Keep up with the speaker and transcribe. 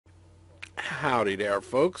Howdy there,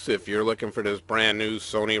 folks. If you're looking for this brand new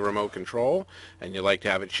Sony remote control and you'd like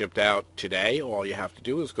to have it shipped out today, all you have to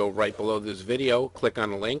do is go right below this video, click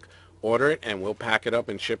on the link, order it, and we'll pack it up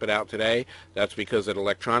and ship it out today. That's because at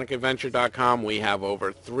electronicadventure.com we have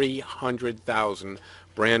over 300,000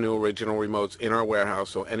 brand new original remotes in our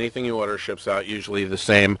warehouse, so anything you order ships out usually the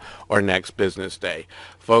same or next business day.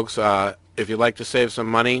 Folks, if you'd like to save some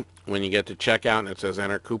money, when you get to checkout and it says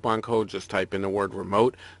enter coupon code, just type in the word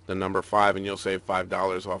remote, the number 5, and you'll save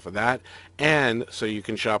 $5 off of that. And so you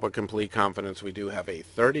can shop with complete confidence, we do have a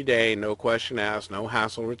 30-day, no question asked, no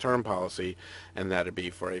hassle return policy, and that'd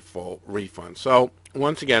be for a full refund. So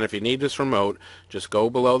once again, if you need this remote, just go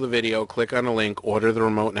below the video, click on the link, order the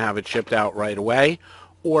remote, and have it shipped out right away,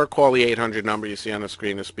 or call the 800 number you see on the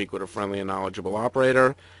screen to speak with a friendly and knowledgeable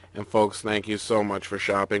operator. And folks, thank you so much for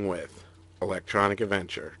shopping with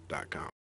electronicadventure.com.